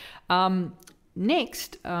start.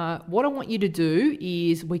 Next, what I want you to do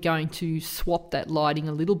is we're going to swap that lighting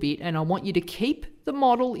a little bit, and I want you to keep the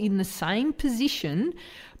model in the same position,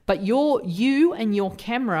 but you and your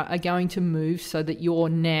camera are going to move so that you're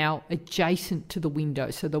now adjacent to the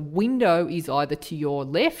window. So the window is either to your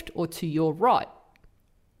left or to your right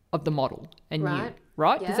of the model and you.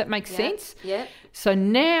 Right? Yep. Does that make sense? Yeah. So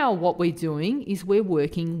now what we're doing is we're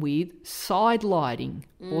working with side lighting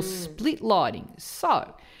or split lighting.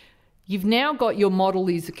 So you've now got your model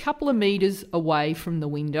is a couple of meters away from the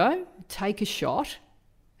window. Take a shot,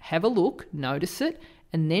 have a look, notice it,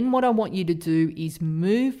 and then what I want you to do is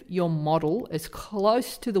move your model as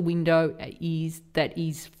close to the window that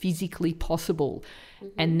is physically possible,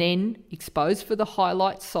 and then expose for the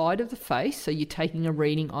highlight side of the face. So you're taking a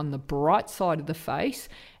reading on the bright side of the face,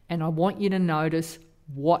 and I want you to notice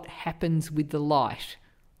what happens with the light.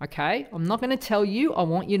 Okay, I'm not going to tell you. I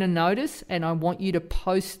want you to notice, and I want you to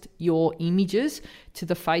post your images to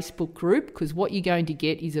the Facebook group, because what you're going to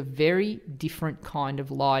get is a very different kind of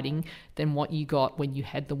lighting than what you got when you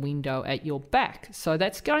had the window at your back. So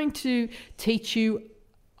that's going to teach you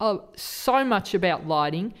so much about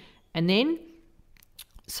lighting. And then,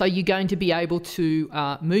 so you're going to be able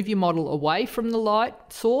to move your model away from the light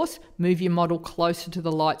source, move your model closer to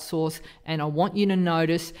the light source, and I want you to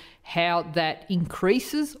notice how that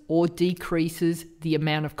increases or decreases the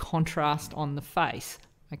amount of contrast on the face,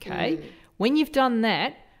 okay? When you've done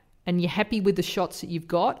that and you're happy with the shots that you've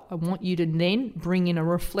got, I want you to then bring in a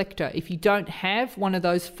reflector. If you don't have one of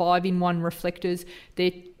those 5-in-1 reflectors,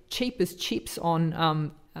 they're cheap as chips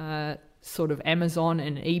on sort of Amazon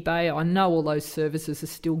and eBay. I know all those services are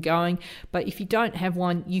still going, but if you don't have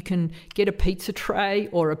one, you can get a pizza tray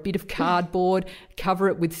or a bit of cardboard, cover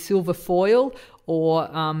it with silver foil, or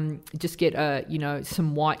just get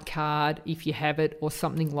some white card if you have it, or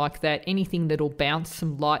something like that, anything that'll bounce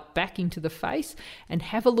some light back into the face, and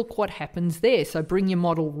have a look what happens there. So bring your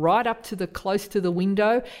model right up to close to the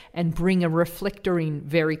window and bring a reflector in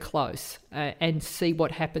very close and see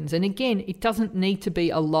what happens. And again, it doesn't need to be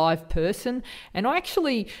a live person. And I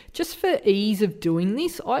actually, just for ease of doing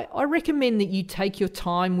this, I recommend that you take your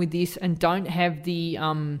time with this and don't have the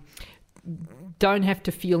don't have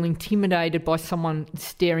to feel intimidated by someone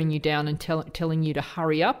staring you down and telling you to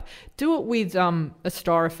hurry up. Do it with a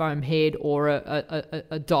styrofoam head or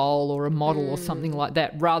a doll or a model or something like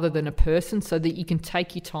that, rather than a person, so that you can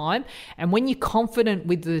take your time. And when you're confident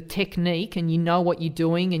with the technique and you know what you're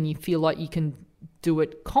doing and you feel like you can do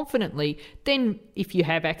it confidently, then if you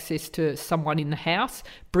have access to someone in the house,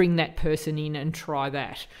 bring that person in and try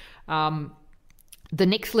that. The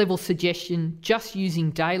next level suggestion, just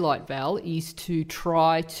using daylight, Val, is to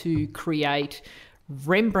try to create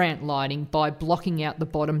Rembrandt lighting by blocking out the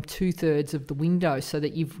bottom 2/3 of the window, so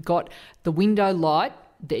that you've got the window light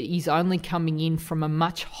that is only coming in from a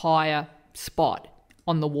much higher spot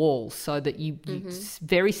on the wall, so that it's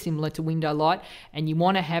very similar to window light, and you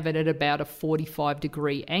want to have it at about a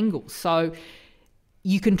 45-degree angle. So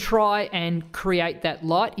you can try and create that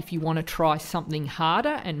light if you want to try something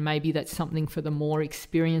harder, and maybe that's something for the more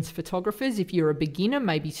experienced photographers. If you're a beginner,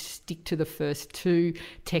 maybe stick to the first two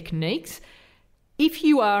techniques. If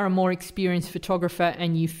you are a more experienced photographer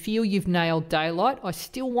and you feel you've nailed daylight, I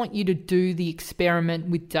still want you to do the experiment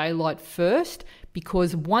with daylight first,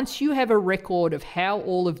 because once you have a record of how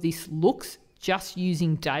all of this looks just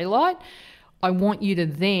using daylight, I want you to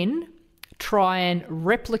then try and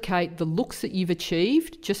replicate the looks that you've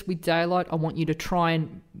achieved just with daylight. I want you to try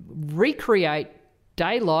and recreate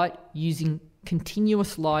daylight using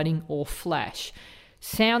continuous lighting or flash.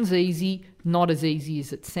 Sounds easy, not as easy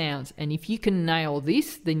as it sounds. And if you can nail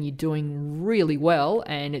this, then you're doing really well.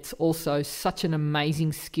 And it's also such an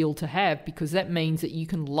amazing skill to have, because that means that you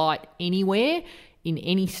can light anywhere, in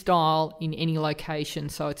any style, in any location.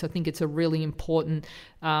 So I think it's a really important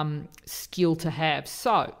skill to have.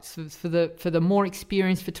 So for the more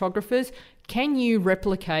experienced photographers, can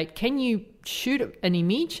you shoot an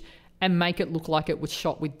image and make it look like it was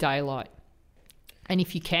shot with daylight? And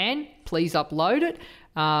if you can, please upload it.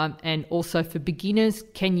 And also for beginners,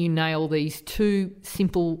 can you nail these two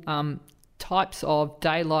simple types of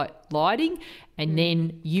daylight lighting? And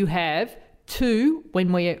then you have two,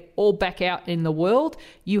 when we're all back out in the world,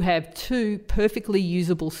 you have two perfectly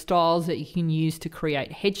usable styles that you can use to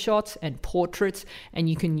create headshots and portraits, and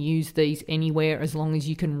you can use these anywhere as long as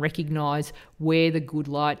you can recognize where the good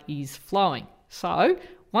light is flowing. So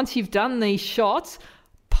once you've done these shots,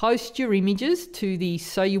 post your images to the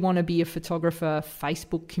So You Want to Be a Photographer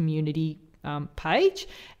Facebook community page,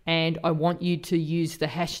 and I want you to use the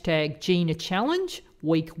hashtag Gina Challenge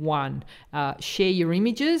week 1. Share your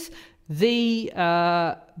images. The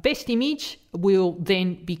best image will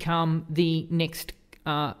then become the next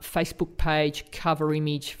Facebook page cover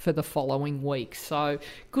image for the following week. So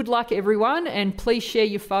good luck, everyone, and please share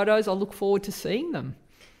your photos. I look forward to seeing them.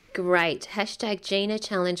 Great. Hashtag Gina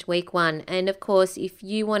Challenge week 1. And of course, if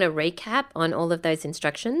you want a recap on all of those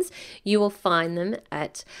instructions, you will find them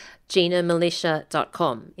at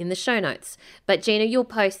ginamilitia.com in the show notes. But Gina, you'll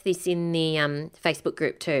post this in the Facebook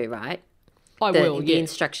group too, right? I will, the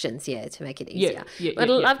instructions, to make it easier. Yeah, I'd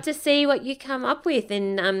love to see what you come up with,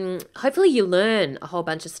 and hopefully you learn a whole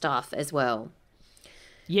bunch of stuff as well.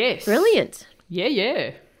 Yes. Brilliant.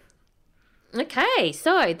 Yeah. Okay,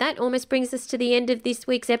 so that almost brings us to the end of this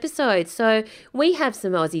week's episode. So we have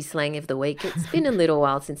some Aussie slang of the week. It's been a little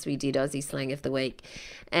while since we did Aussie slang of the week.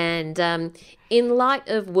 And in light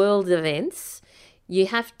of world events, you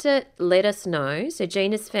have to let us know. So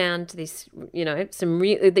Gina's found this,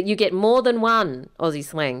 that you get more than one Aussie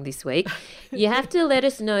slang this week. You have to let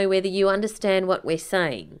us know whether you understand what we're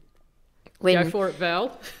saying. Go for it,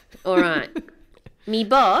 Val. All right. Me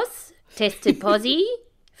boss tested posy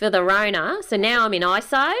for the Rona, so now I'm in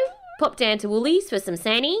ISO. Popped down to Woolies for some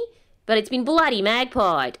Sanny, but it's been bloody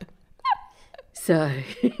magpied. So,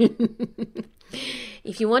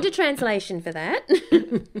 if you want a translation for that,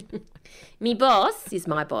 me boss is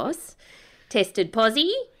my boss, tested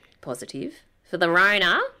positive, for the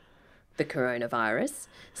Rona, the coronavirus.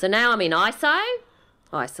 So now I'm in ISO,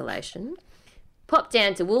 isolation. Popped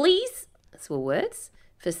down to Woolies, that's Woolworths,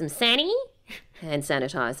 for some Sanny, hand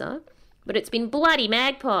sanitizer. But it's been bloody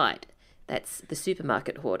magpied. That's the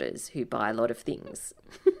supermarket hoarders who buy a lot of things.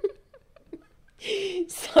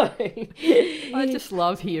 So I just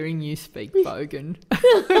love hearing you speak Bogan.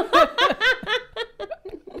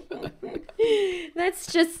 It's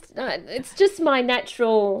just my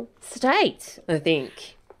natural state, I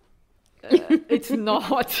think. It's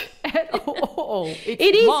not at all.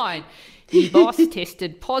 It is mine. The boss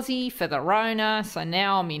tested posy for the Rona, so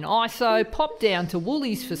now I'm in ISO, popped down to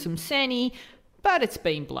Woolies for some Sanny, but it's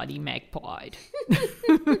been bloody magpied.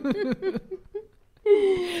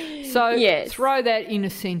 So yes. Throw that in a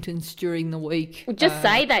sentence during the week. Just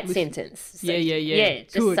say that sentence. Yeah. Yeah,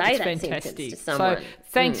 just Good. say It's that fantastic. sentence to someone. So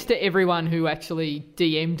Thanks to everyone who actually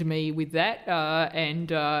DM'd me with that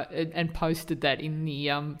and posted that in the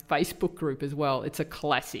Facebook group as well. It's a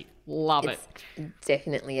classic. Love it.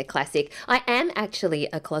 Definitely a classic. I am actually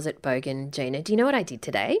a closet bogan, Gina. Do you know what I did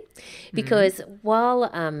today? Because while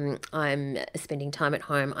I'm spending time at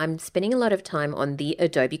home, I'm spending a lot of time on the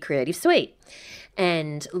Adobe Creative Suite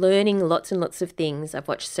and learning lots and lots of things. I've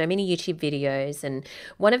watched so many YouTube videos, and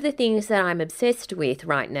one of the things that I'm obsessed with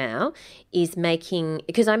right now is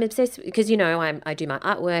because I do my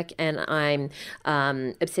artwork, and I'm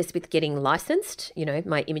obsessed with getting licensed,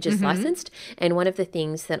 my images licensed. And one of the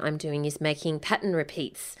things that I'm doing is making pattern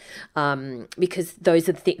repeats because those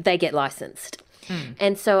are they get licensed.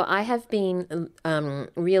 And so I have been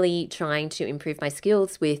really trying to improve my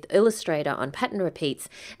skills with Illustrator on pattern repeats.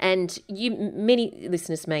 And many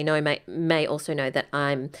listeners may also know that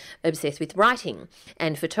I'm obsessed with writing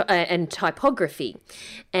and typography.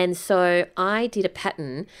 And so I did a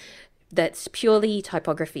pattern that's purely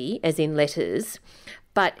typography, as in letters,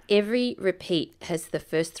 but every repeat has the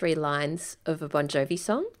first 3 lines of a Bon Jovi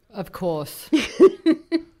song. Of course.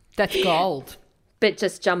 That's gold. But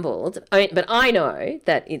just jumbled. But I know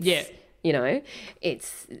that it's,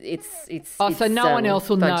 it's. So no one else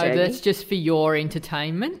will Bon know. Jovi. That's just for your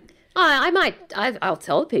entertainment. I'll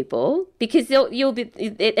tell people because you'll be,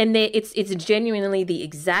 and it's genuinely the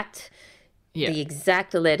exact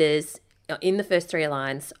letters in the first 3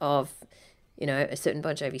 lines of, a certain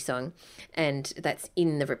Bon Jovi song, and that's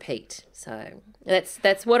in the repeat. So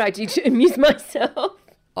that's what I do to amuse myself.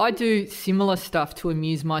 I do similar stuff to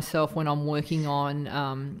amuse myself when I'm working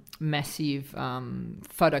on massive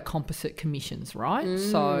photocomposite commissions, right?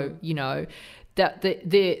 So, that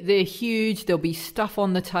they're huge. There'll be stuff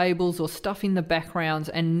on the tables or stuff in the backgrounds,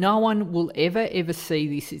 and no one will ever see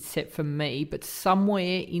this except for me, but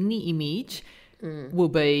somewhere in the image will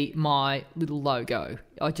be my little logo.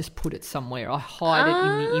 I just put it somewhere. I hide it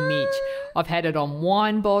in the image. I've had it on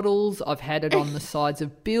wine bottles. I've had it on the sides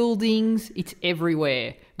of buildings. It's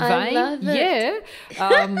everywhere. I love it.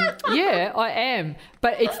 Yeah, I am.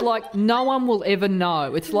 But it's like no one will ever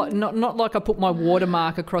know. It's like not like I put my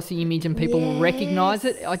watermark across the image and people will recognise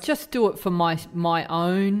it. I just do it for my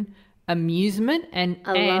own amusement and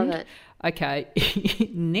love it. Okay,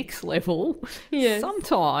 next level. Yes.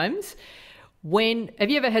 Sometimes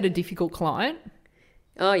have you ever had a difficult client?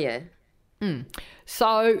 Oh, yeah.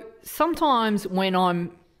 So sometimes when I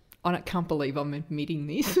can't believe I'm admitting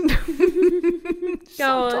this.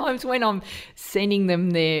 Sometimes when I'm sending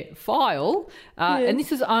them their file, and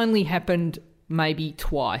this has only happened maybe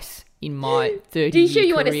twice in my 30-year career. Do you sure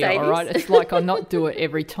you want to say all right? It's like I not do it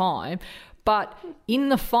every time. But in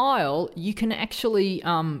the file, you can actually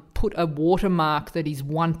put a watermark that is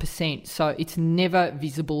 1%, so it's never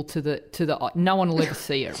visible to the no one will ever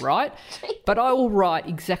see it, right? But I will write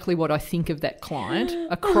exactly what I think of that client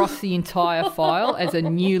across the entire file as a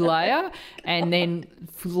new layer, and then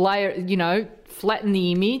flatten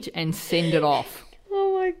the image and send it off.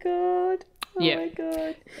 Oh my God. Oh my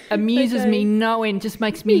God. Amuses me no end, just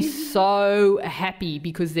makes me so happy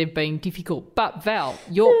because they've been difficult. But Val,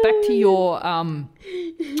 back to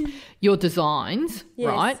your designs,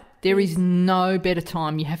 right? There is no better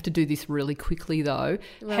time. You have to do this really quickly though.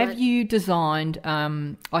 Right. Have you designed,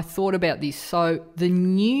 I thought about this. So the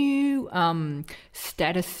new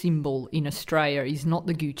status symbol in Australia is not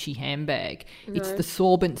the Gucci handbag. No. It's the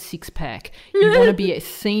Sorbent 6-pack. You want to be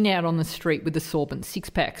seen out on the street with the Sorbent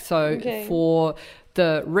 6-pack. So for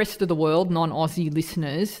the rest of the world, non-Aussie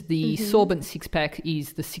listeners, the Sorbent 6-pack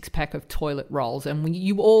is the 6-pack of toilet rolls. And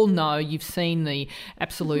you all know, you've seen the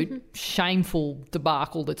absolute shameful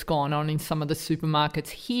debacle that's gone on in some of the supermarkets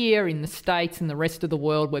here in the States and the rest of the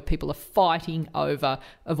world where people are fighting over,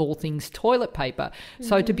 of all things, toilet paper.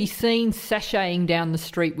 So to be seen sashaying down the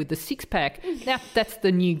street with the 6-pack, that's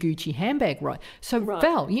the new Gucci handbag, right? So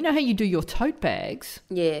Val, you know how you do your tote bags?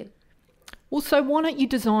 Yeah. Well, so why don't you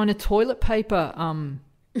design a toilet paper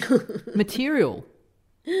material?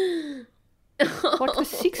 Like the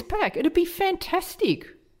 6-pack. It'd be fantastic.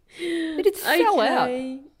 It'd sell out.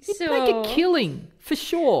 It'd make a killing, for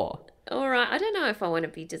sure. All right. I don't know if I want to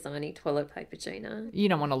be designing toilet paper, Gina. You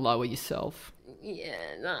don't want to lower yourself. Yeah,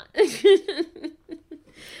 no.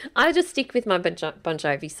 I just stick with my Bon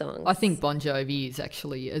Jovi songs. I think Bon Jovi is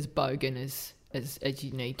actually as bogan as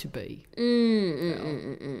you need to be.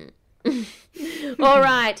 All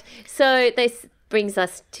right. So this brings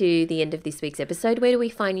us to the end of this week's episode. Where do we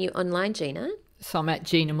find you online, Gina? So I'm at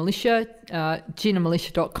Gina Milicia,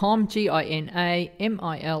 ginamilicia.com,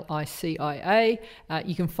 GINAMILICIA.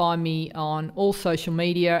 You can find me on all social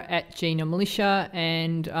media at Gina Milicia,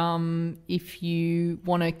 and if you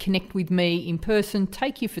want to connect with me in person,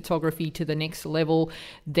 take your photography to the next level,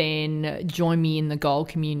 then join me in the Gold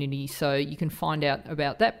community. So you can find out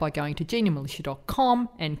about that by going to ginamilicia.com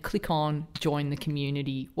and click on Join the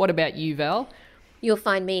Community. What about you, Val? You'll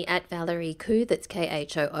find me at Valerie Khoo, that's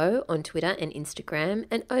KHOO, on Twitter and Instagram,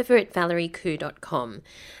 and over at valeriekhoo.com.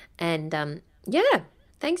 And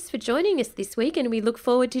thanks for joining us this week, and we look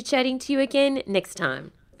forward to chatting to you again next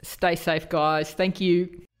time. Stay safe, guys. Thank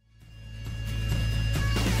you.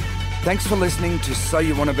 Thanks for listening to So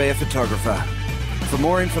You Want to Be a Photographer. For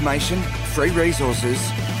more information, free resources,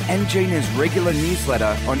 and Gina's regular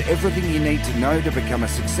newsletter on everything you need to know to become a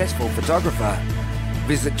successful photographer,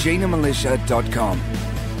 visit ginamilicia.com.